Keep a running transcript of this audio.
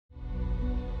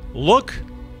Look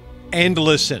and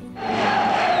listen.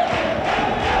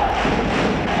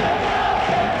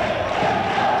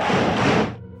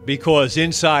 Because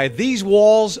inside these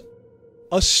walls,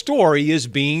 a story is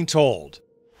being told.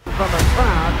 From a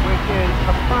crowd which is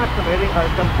approximating a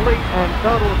complete and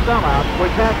total sellout,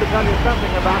 which has to tell you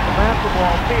something about the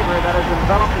basketball fever that has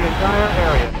enveloped the entire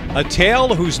area. A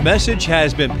tale whose message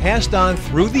has been passed on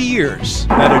through the years,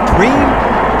 that a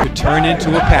dream could turn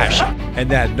into a passion, and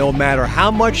that no matter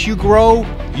how much you grow,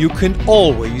 you can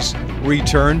always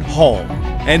return home.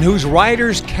 And whose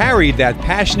writers carried that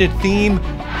passionate theme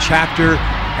chapter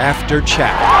after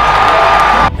chapter.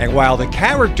 And while the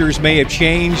characters may have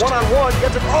changed, one-on-one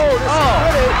gets it. Oh, this is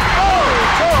pretty. Oh,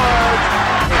 charge.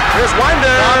 Here's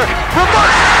Winder.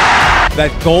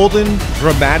 that golden,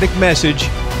 dramatic message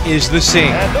is the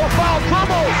same. And no foul.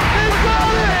 Crumbles. He's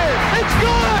got it. It's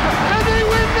good. And they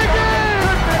win the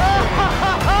game.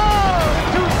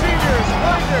 Two seniors,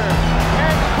 Winder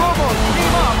and Crumbles,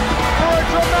 team up for a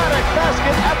dramatic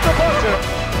basket at the buzzer.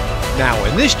 Now,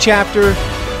 in this chapter,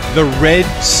 the Red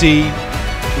Sea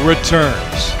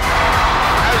returns.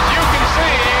 As you can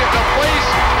see, the place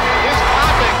is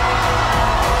popping.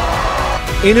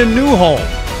 In a new home,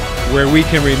 where we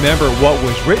can remember what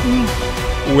was written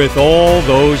with all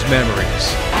those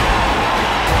memories.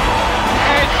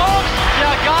 And folks, you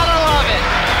gotta love it.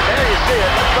 There you see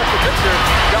it. Let's let the picture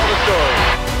tell the story.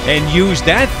 And use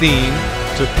that theme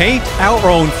to paint our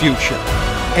own future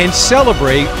and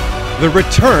celebrate the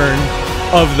return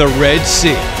of the Red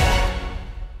Sea.